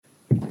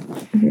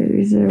Okay,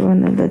 these are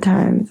one of the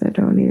times I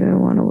don't even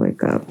want to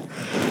wake up.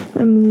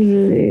 I'm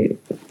literally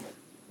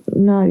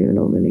not even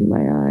opening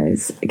my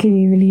eyes. Can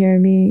you even hear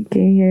me?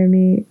 Can you hear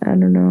me? I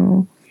don't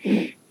know.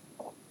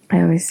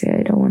 I always say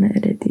I don't want to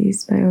edit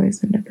these, but I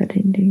always end up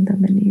editing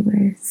them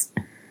anyways.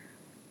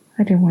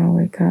 I didn't want to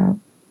wake up.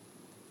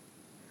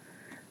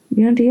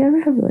 You know, do you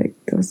ever have like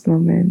those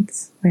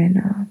moments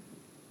when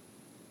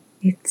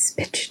it's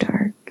pitch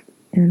dark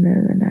in the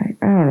middle of the night?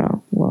 I don't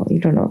know. Well, you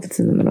don't know if it's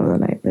in the middle of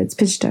the night, but it's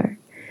pitch dark.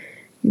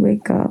 You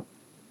wake up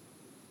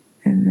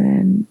and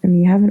then,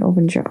 you haven't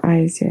opened your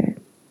eyes yet,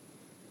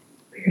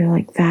 but you're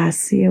like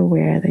vastly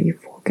aware that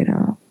you've woken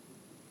up.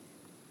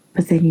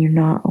 But then you're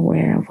not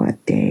aware of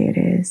what day it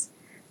is.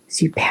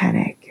 So you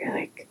panic. You're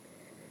like,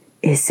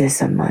 is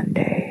this a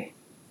Monday?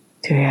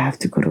 Do I have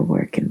to go to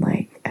work in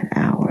like an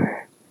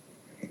hour?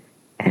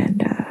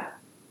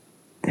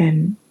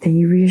 And then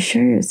you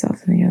reassure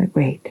yourself. And then you're like,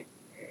 wait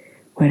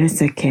a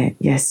second.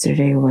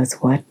 Yesterday was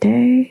what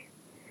day?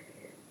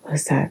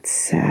 Was that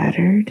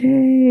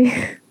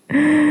Saturday?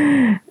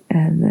 And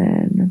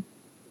then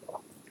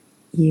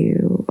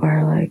you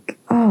are like,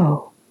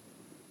 oh,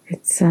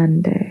 it's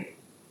Sunday.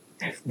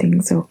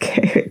 Everything's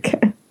okay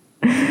again.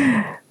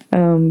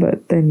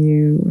 But then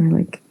you are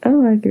like,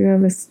 oh, I could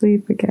go to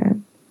sleep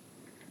again.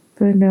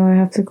 But no, I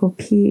have to go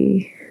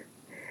pee.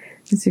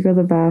 Just you go to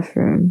the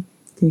bathroom.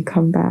 Then you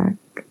come back.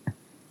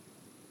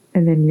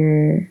 And then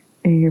you're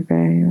in your bed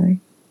and you're like,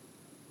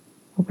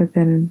 oh, but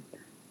then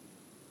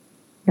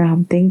now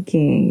I'm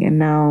thinking and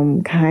now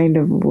I'm kind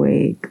of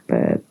awake,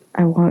 but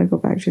I want to go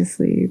back to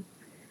sleep.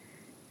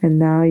 And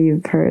now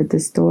you've heard the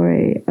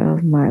story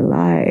of my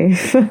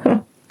life.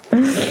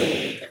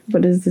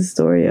 What is the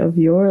story of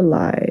your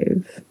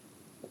life?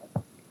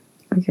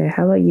 Okay,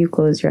 how about you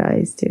close your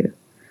eyes too?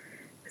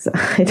 Because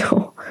I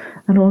don't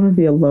want to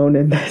be alone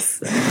in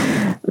this.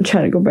 I'm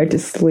trying to go back to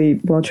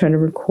sleep while trying to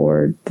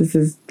record. This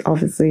is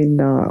obviously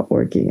not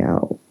working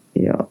out.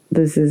 You know,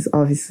 this is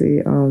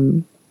obviously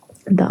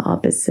the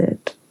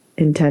opposite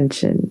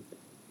intention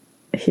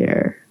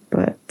here.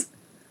 But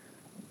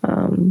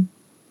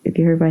if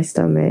you heard my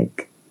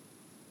stomach,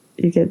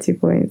 you get 2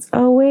 points.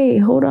 Oh wait,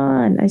 hold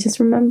on. I just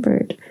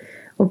remembered.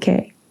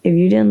 Okay, if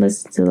you didn't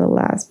listen to the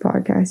last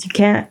podcast, you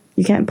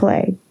can't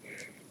play.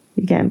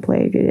 You can't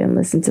play if you didn't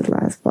listen to the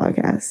last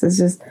podcast. That's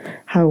just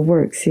how it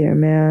works here,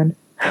 man.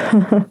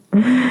 You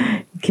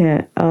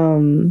can't.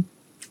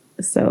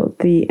 So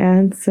the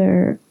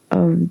answer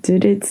of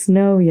did it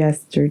snow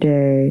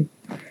yesterday?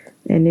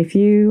 And if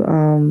you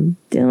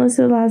didn't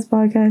listen to the last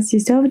podcast, you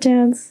still have a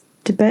chance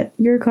to bet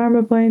your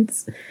karma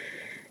points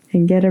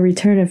and get a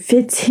return of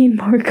 15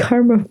 more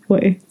karma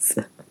points.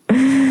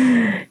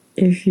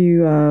 If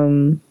you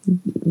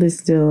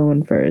listen to the other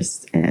one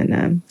first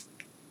and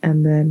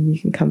then you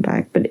can come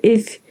back. But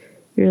if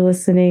you're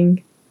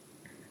listening,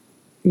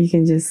 you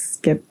can just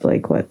skip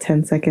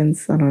 10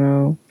 seconds, I don't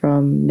know,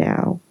 from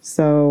now.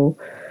 So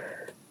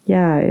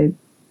yeah, it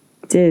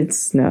did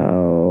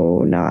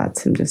snow.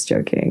 Not, I'm just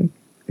joking.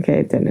 Okay,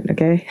 it didn't,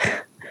 okay?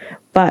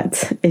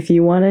 But if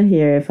you want to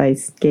hear if I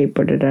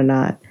skateboarded or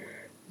not,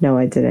 no,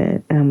 I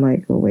didn't. And I'm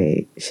like, oh,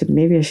 wait,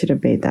 maybe I should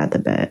have made that the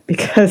bet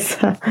because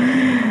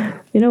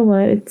you know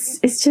what?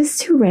 It's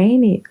just too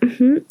rainy.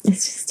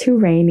 It's just too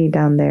rainy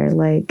down there.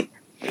 Like,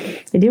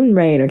 it didn't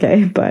rain,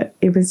 okay? But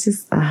it was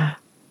just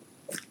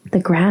the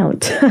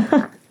ground.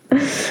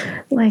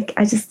 Like,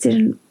 I just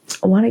didn't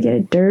want to get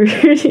it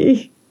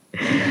dirty.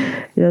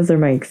 Those are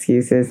my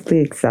excuses.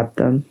 Please accept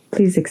them.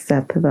 Please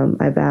accept them.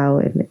 I bow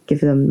and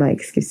give them my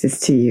excuses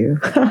to you.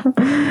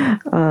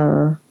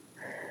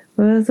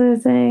 What was I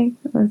saying?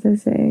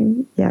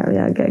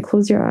 Yeah, okay.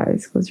 Close your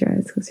eyes.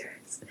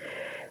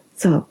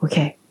 So,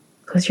 okay.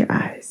 Close your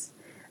eyes.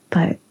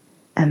 But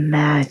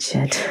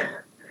imagine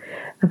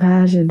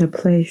a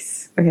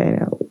place. Okay,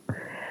 no.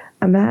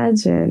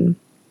 Imagine.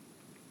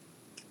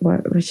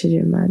 What should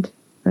you imagine?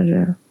 I don't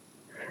know.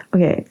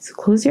 Okay, so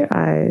close your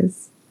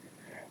eyes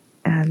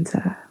and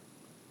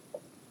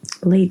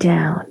lay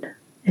down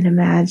and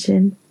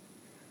imagine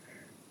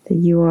that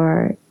you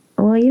are,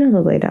 well, you don't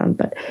have to lay down,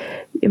 but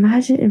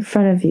imagine in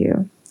front of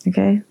you,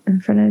 okay? In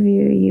front of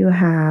you, you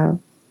have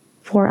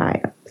 4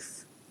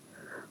 items.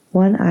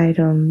 One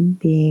item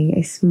being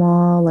a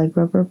small,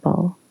 rubber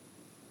ball.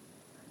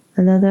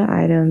 Another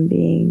item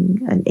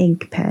being an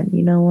ink pen.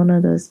 You know, one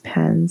of those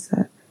pens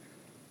that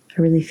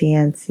are really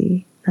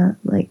fancy. Not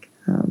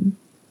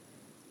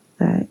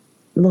that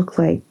look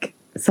like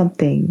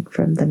something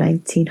from the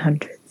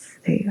 1900s.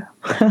 There you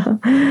go.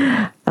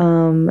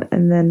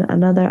 And then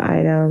another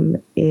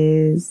item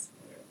is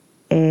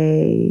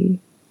a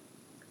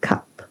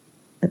cup.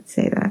 Let's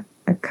say that.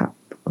 A cup.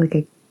 Like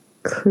a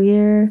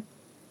clear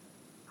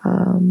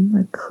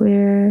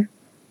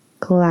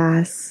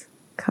glass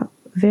cup.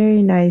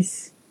 Very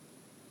nice.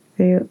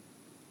 Very,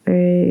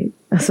 very,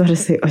 I was about to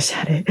say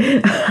oshare.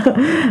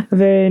 A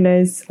very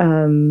nice,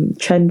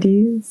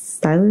 trendy,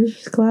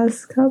 stylish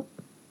glass cup.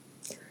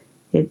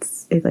 It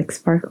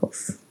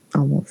sparkles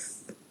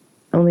almost,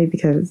 only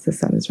because the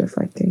sun is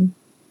reflecting.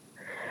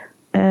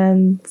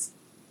 And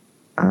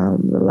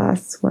the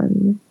last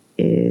one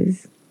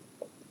is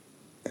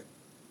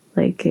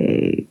like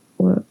a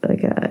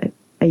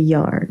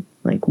yarn,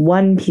 like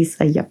one piece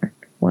of yarn.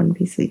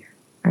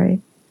 All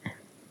right.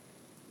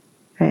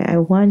 I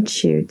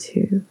want you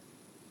to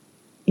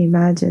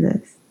imagine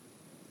this.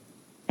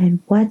 And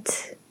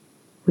what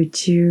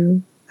would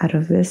you, out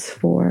of this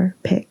 4,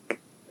 pick?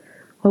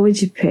 What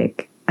would you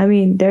pick? I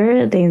mean,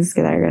 there are things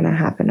that are going to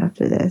happen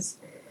after this.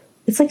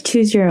 It's like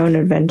choose your own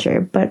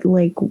adventure, but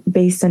like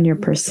based on your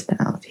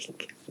personality.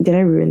 Did I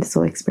ruin this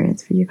whole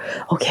experience for you?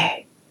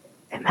 Okay.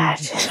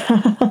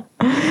 Imagine.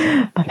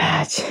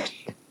 Imagine.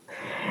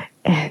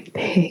 And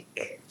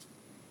pick.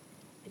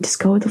 And just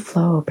go with the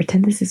flow.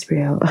 Pretend this is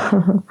real.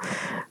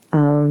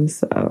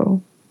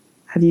 So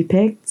have you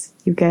picked?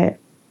 You get,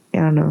 I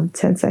don't know,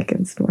 10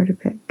 seconds more to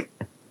pick.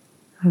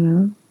 I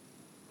don't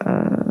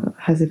know.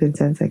 Has it been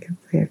 10 seconds?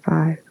 Okay,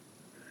 5,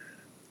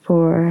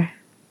 4,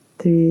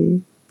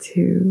 3,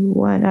 2,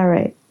 1. All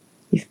right,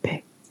 you've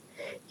picked.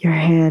 Your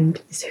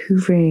hand is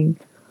hovering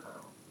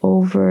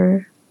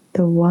over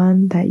the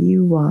one that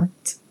you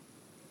want,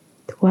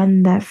 the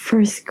one that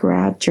first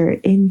grabbed your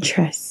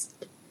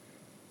interest.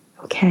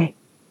 Okay,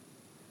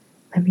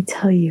 let me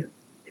tell you,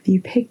 if you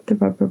pick the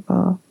rubber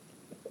ball,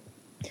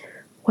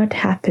 what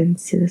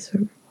happens to this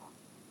rubber ball?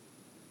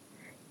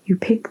 You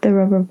pick the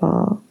rubber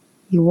ball,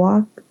 you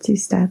walk 2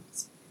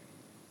 steps,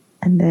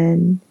 and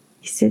then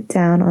you sit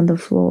down on the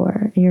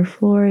floor, and your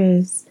floor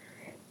is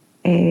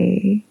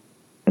a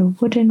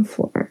wooden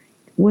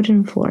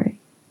flooring.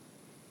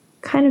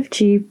 Kind of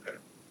cheap.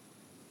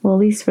 Well, at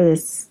least for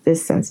this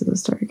sense of the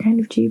story, kind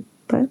of cheap,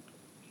 but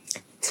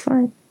it's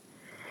fine.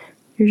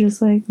 You're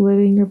just like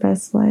living your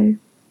best life.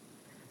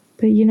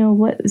 But you know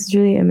what is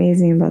really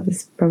amazing about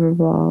this rubber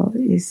ball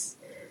is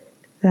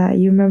that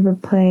you remember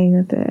playing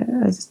with it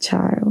as a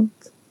child,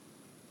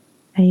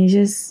 and you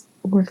just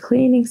were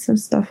cleaning some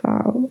stuff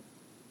out,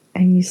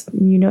 and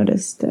you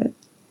noticed it.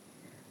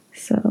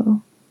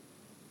 So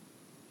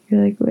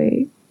you're like,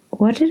 wait,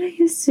 what did I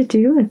used to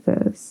do with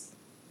this?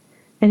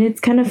 And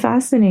it's kind of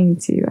fascinating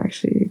to you,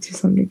 actually, to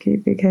some degree,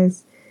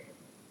 because,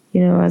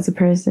 you know, as a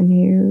person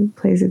who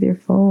plays with your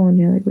phone,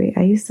 you're like, wait,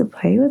 I used to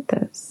play with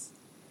this.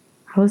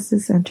 How is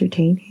this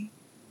entertaining?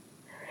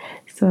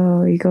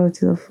 So you go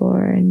to the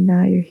floor, and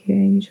now you're here,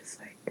 and you just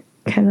like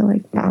kind of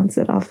like bounce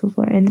it off the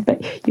floor,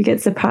 but you get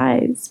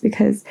surprised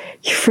because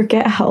you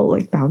forget how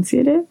like bouncy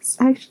it is.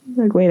 Actually,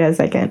 like, wait a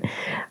second,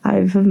 I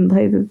haven't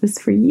played with this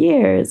for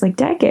years, like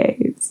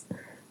decades.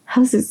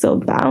 How's it so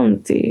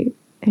bouncy?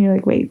 And you're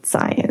like, wait,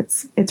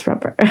 science, it's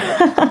rubber.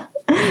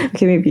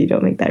 Okay, maybe you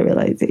don't make that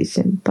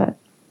realization, but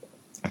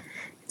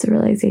it's a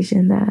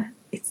realization that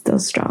it's still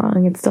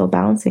strong, it's still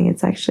bouncing,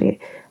 it's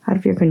actually out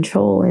of your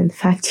control. In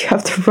fact, you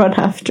have to run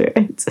after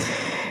it.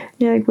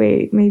 You're like,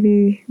 wait,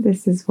 maybe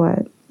this is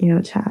what, you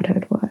know,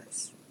 childhood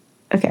was.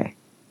 Okay.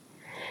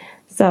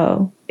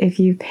 So if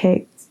you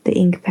picked the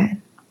ink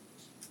pen,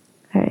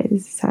 all right,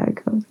 this is how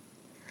it goes.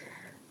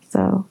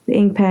 So the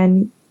ink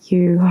pen,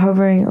 you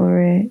hovering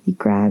over it, you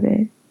grab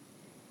it,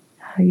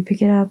 you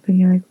pick it up, and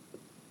you're like,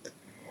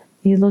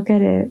 you look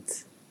at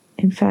it.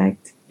 In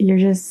fact, you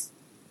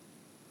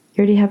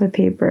already have a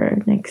paper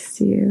next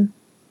to you.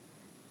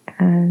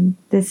 And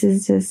this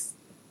is just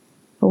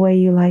a way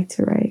you like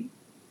to write.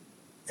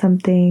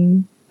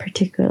 Something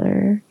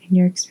particular in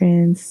your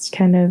experience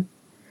kind of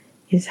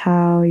is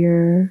how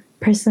your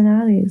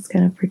personality is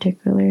kind of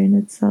particular in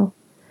itself.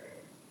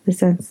 The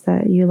sense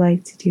that you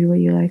like to do what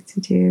you like to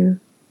do.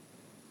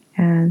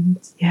 And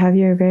you have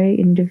your very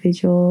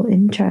individual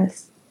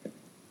interests.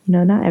 You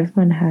know, not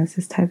everyone has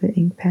this type of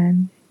ink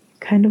pen. You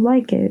kind of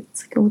like it.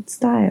 It's like old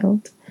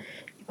styled.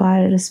 You bought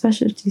it at a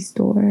specialty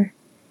store.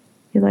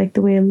 You like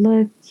the way it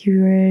looked.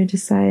 You were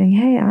deciding,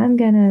 hey, I'm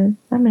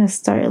gonna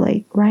start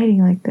like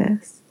writing like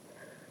this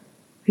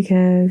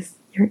because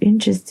you're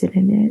interested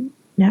in it.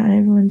 Not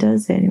everyone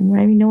does it anymore.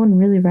 I mean, no one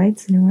really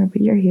writes anymore,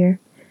 but you're here.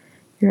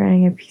 You're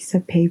writing a piece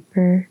of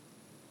paper,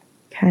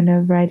 kind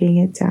of writing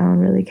it down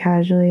really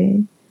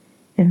casually.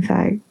 In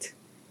fact,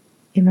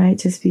 it might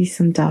just be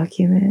some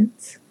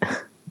documents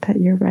that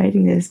you're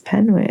writing this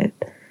pen with,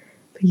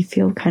 but you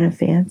feel kind of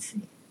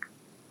fancy.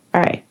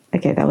 All right.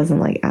 Okay, that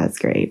wasn't like as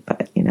great,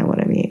 but you know what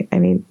I mean. I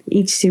mean,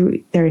 each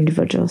to their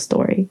individual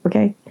story,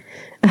 okay?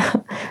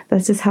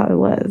 That's just how it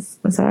was.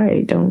 I'm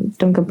sorry, don't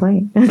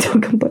complain.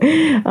 Don't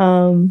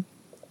complain.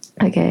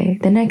 Okay,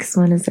 the next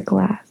one is a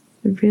glass.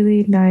 A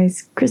really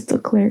nice crystal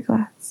clear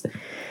glass.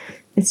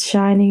 It's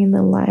shining in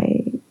the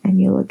light, and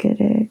you look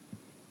at it,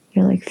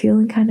 you're like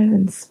feeling kind of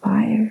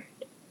inspired.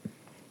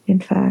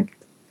 In fact,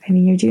 I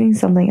mean, you're doing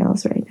something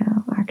else right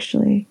now,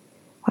 actually,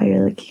 while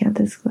you're looking at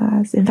this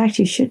glass. In fact,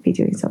 you should be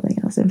doing something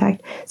else. In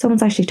fact,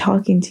 someone's actually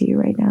talking to you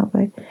right now,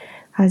 but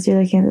as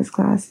you're looking at this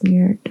glass and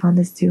you're on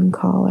this Zoom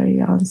call or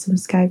you're on some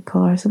Skype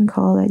call or some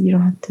call that you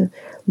don't have to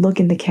look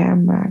in the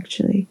camera,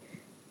 actually.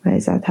 But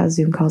is that how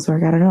Zoom calls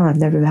work? I don't know. I've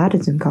never had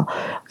a Zoom call.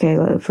 Okay,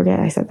 well, forget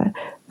I said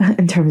that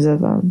in terms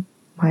of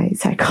my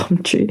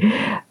psychometry.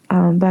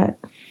 But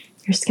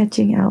you're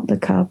sketching out the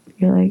cup.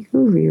 You're like,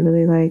 ooh, you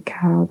really like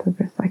how the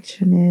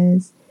reflection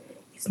is.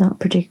 It's not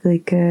particularly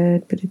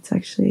good, but it's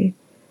actually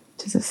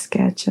just a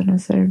sketch on a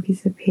certain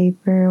piece of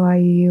paper while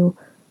you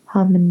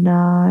hum and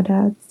nod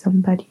at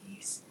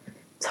somebody's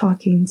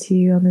talking to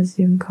you on the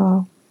Zoom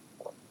call.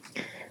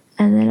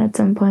 And then at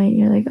some point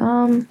you're like,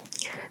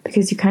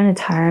 because you're kind of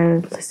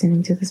tired of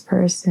listening to this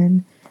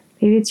person.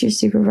 Maybe it's your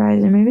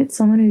supervisor, maybe it's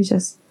someone who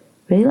just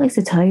really likes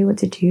to tell you what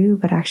to do,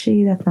 but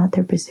actually that's not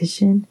their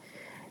position.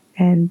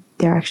 And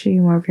they're actually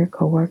more of your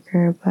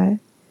coworker, but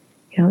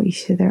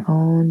each to their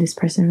own. This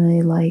person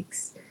really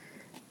likes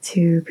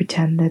to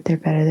pretend that they're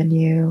better than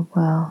you.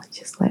 Well,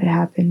 just let it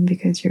happen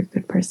because you're a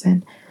good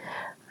person.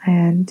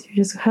 And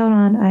you're just, hold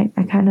on, I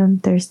kind of am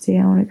thirsty.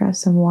 I want to grab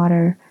some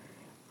water.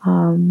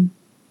 And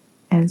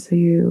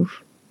so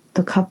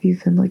the cup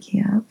you've been looking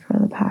at for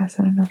the past,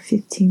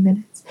 15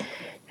 minutes.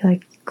 You're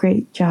like,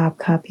 great job,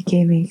 cup. You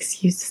gave me an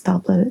excuse to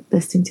stop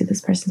listening to this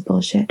person's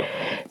bullshit.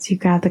 So you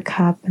grab the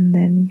cup and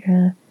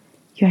then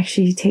you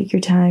actually take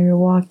your time. You're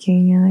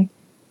walking. You're like,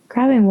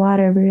 grabbing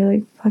water, but you're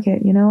like, fuck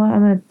it, you know what? I'm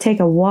gonna take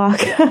a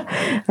walk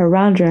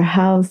around your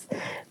house.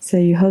 So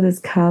you hold this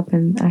cup,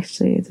 and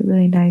actually it's a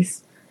really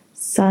nice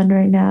sun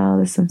right now.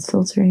 The sun's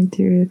filtering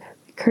through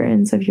the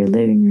curtains of your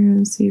living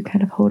room, so you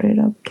kind of hold it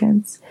up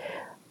against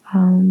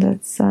that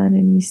sun,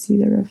 and you see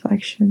the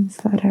reflections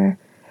that are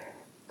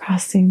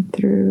crossing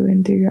through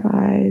and through your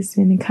eyes,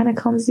 and it kind of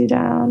calms you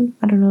down.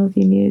 I don't know if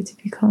you need it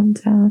to be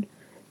calmed down,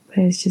 but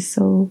it's just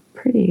so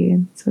pretty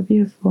and so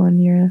beautiful,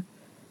 and you're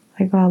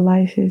like, wow,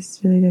 life is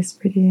really this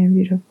pretty and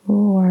beautiful.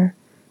 Or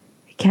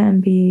it can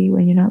be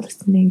when you're not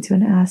listening to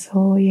an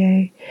asshole,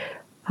 yay.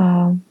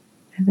 And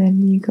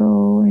then you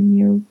go and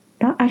you're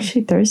not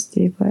actually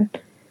thirsty,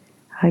 but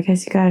I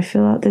guess you gotta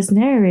fill out this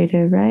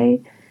narrative,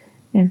 right?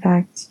 In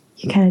fact,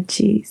 you kind of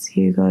cheat. So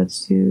you go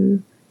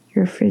to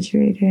your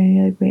refrigerator and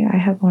you're like, wait, I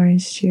have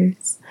orange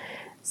juice.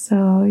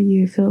 So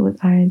you fill it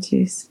with orange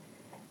juice.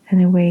 And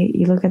then wait,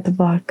 you look at the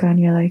vodka and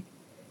you're like,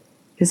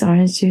 does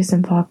orange juice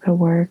and vodka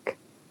work?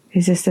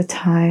 Is this the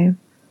time?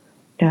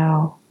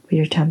 No, but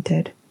you're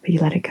tempted, but you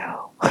let it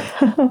go.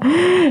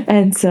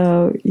 And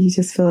so you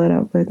just fill it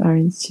up with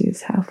orange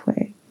juice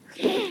halfway.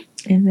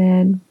 And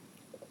then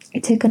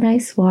you take a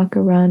nice walk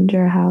around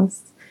your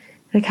house.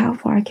 Like, how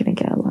far can I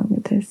get along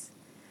with this?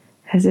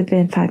 Has it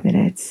been 5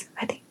 minutes?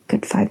 I think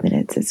good 5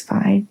 minutes is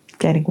fine.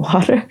 Getting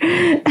water.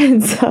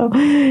 And so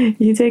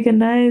you take a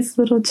nice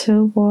little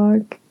chill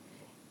walk.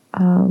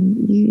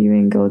 You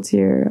even go to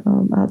your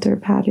outdoor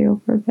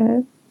patio for a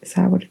bit. Is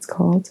that what it's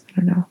called?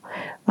 I don't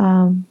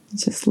know.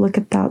 Just look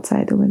at the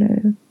outside the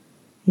window.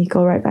 You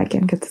go right back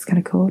in because it's kind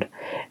of cold.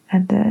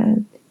 And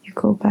then you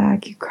go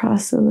back, you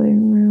cross the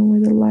living room where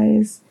the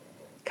light is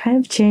kind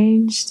of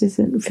changed,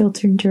 isn't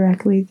filtering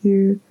directly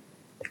through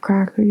the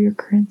crack of your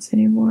curtains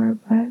anymore,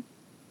 but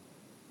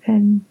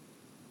then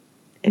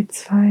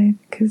it's fine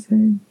because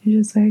then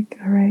you're just like,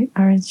 all right,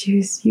 orange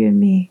juice, you and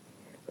me,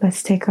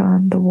 let's take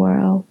on the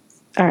world.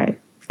 All right,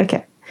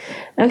 okay,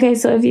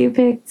 so if you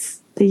picked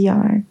the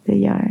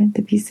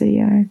piece of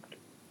yarn,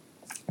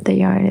 the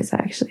yarn is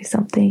actually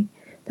something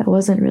that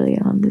wasn't really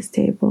on this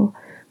table,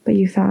 but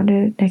you found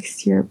it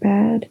next to your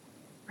bed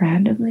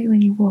randomly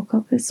when you woke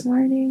up this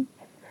morning,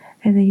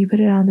 and then you put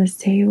it on this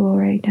table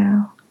right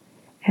now,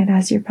 and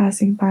as you're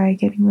passing by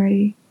getting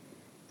ready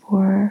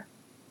for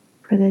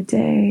the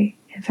day,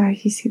 in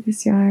fact, you see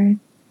this yarn,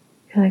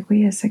 you're like,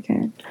 wait a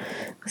second,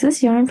 was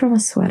this yarn from a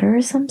sweater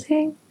or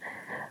something?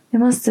 It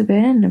must have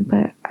been,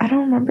 but I don't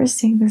remember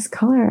seeing this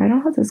color. I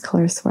don't have this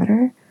color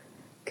sweater.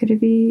 Could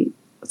it be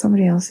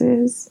somebody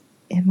else's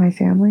in my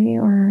family,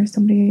 or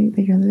somebody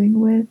that you're living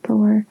with,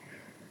 or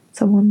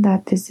someone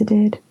that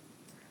visited?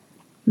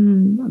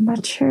 I'm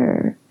not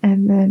sure.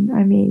 And then,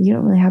 you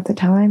don't really have the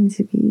time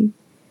to be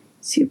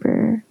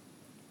super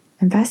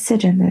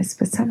invested in this,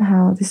 but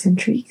somehow this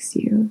intrigues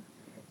you.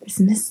 This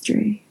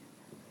mystery.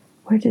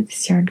 Where did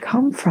this yarn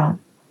come from?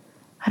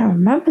 I don't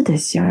remember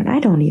this yarn. I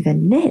don't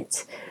even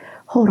knit.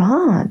 Hold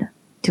on.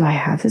 Do I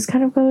have this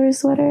kind of color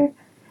sweater?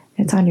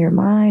 It's on your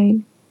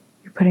mind.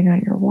 You're putting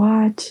on your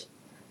watch.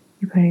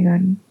 You're putting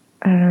on,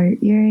 your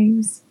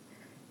earrings.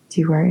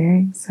 Do you wear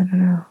earrings? I don't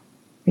know.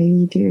 Maybe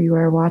you do. You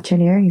wear a watch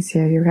and earrings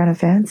here. You're kind of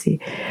fancy.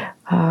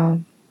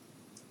 But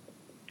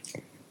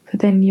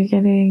then you're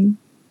getting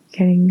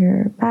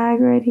your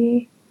bag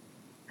ready.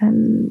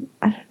 And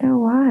I don't know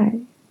why,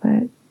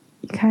 but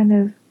you kind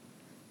of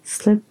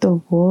slip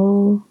the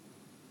wool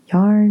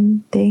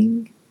yarn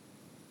thing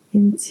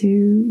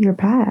into your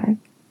bag.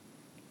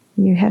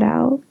 You head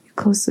out,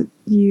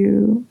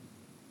 you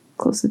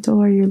close the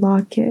door, you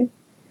lock it,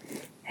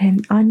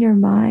 and on your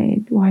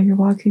mind while you're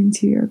walking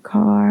to your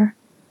car,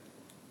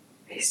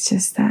 it's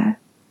just that,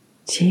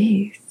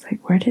 geez,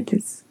 like, where did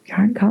this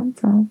yarn come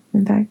from?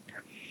 In fact,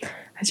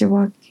 as you're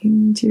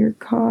walking to your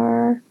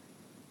car,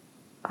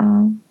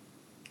 you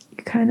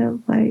kind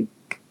of like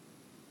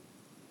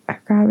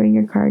are grabbing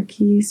your car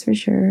keys for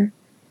sure,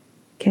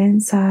 get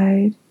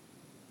inside,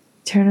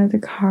 turn on the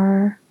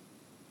car,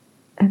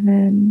 and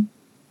then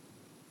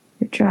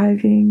you're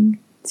driving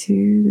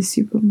to the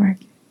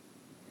supermarket.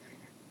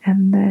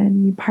 And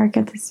then you park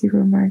at the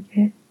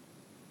supermarket,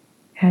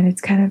 and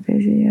it's kind of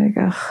busy. You're like,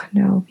 oh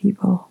no,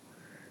 people.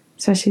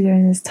 especially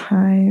during this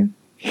time,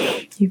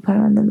 you put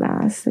on the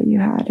mask that you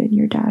had in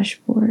your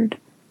dashboard,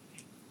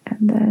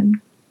 and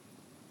then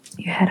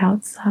you head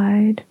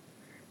outside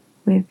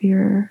with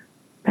your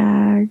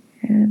bag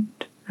and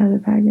another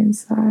bag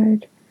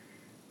inside.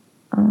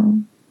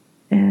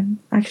 And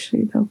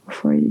actually, though,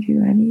 before you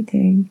do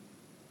anything,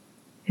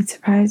 it's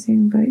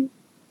surprising, but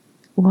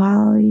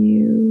while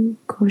you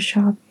go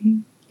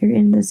shopping, you're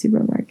in the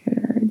supermarket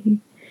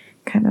already,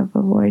 kind of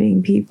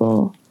avoiding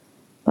people,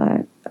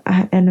 but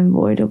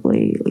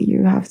unavoidably,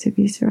 you have to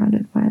be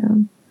surrounded by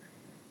them.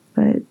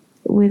 But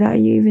without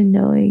you even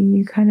knowing,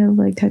 you're kind of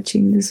like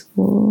touching this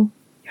wool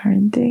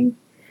yarn thing.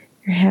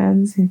 Your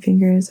hands and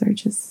fingers are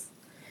just,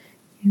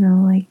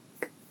 like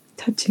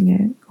touching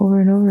it over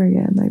and over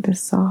again, like the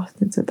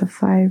softness of the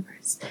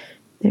fibers,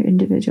 their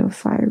individual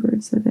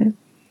fibers of it.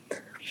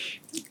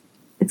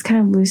 It's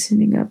kind of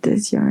loosening up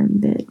this yarn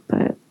bit,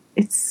 but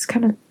it's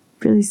kind of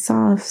really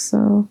soft,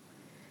 so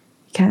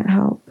you can't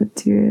help but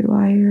do it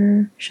while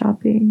you're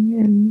shopping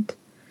and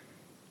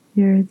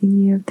you're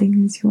thinking of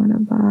things you want to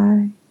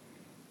buy,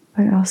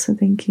 but also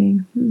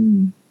thinking,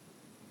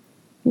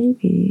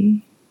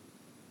 maybe,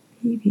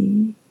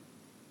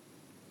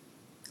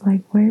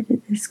 like, where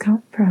did this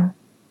come from?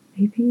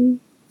 Maybe,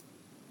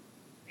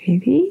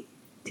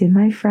 did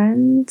my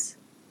friends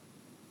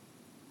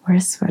wear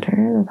a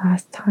sweater the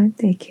last time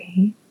they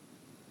came?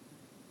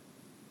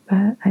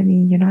 But, I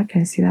mean, you're not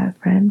going to see that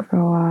friend for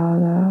a while,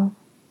 though.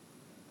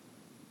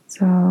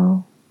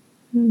 So,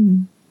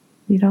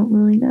 you don't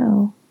really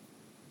know.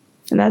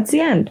 And that's the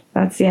end.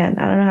 I don't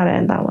know how to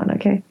end that one,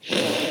 okay?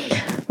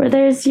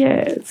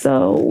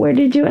 So where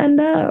did you end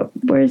up?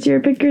 Where's your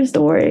pick your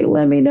story?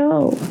 Let me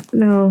know.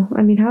 No,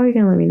 I mean, how are you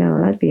going to let me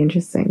know? That'd be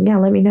interesting. Yeah,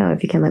 let me know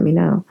if you can let me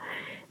know.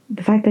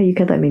 The fact that you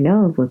could let me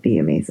know would be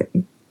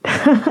amazing.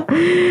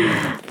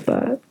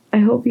 But I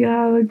hope you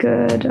have a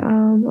good,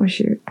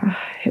 I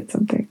hit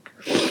something.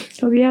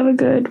 Hope you have a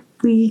good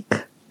week,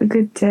 a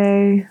good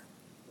day.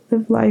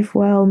 Live life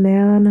well,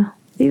 man.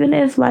 Even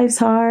if life's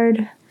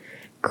hard,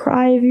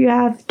 cry if you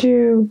have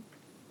to.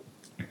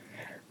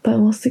 But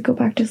mostly go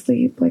back to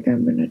sleep like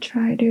I'm gonna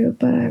try to,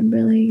 but I'm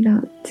really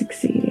not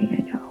succeeding.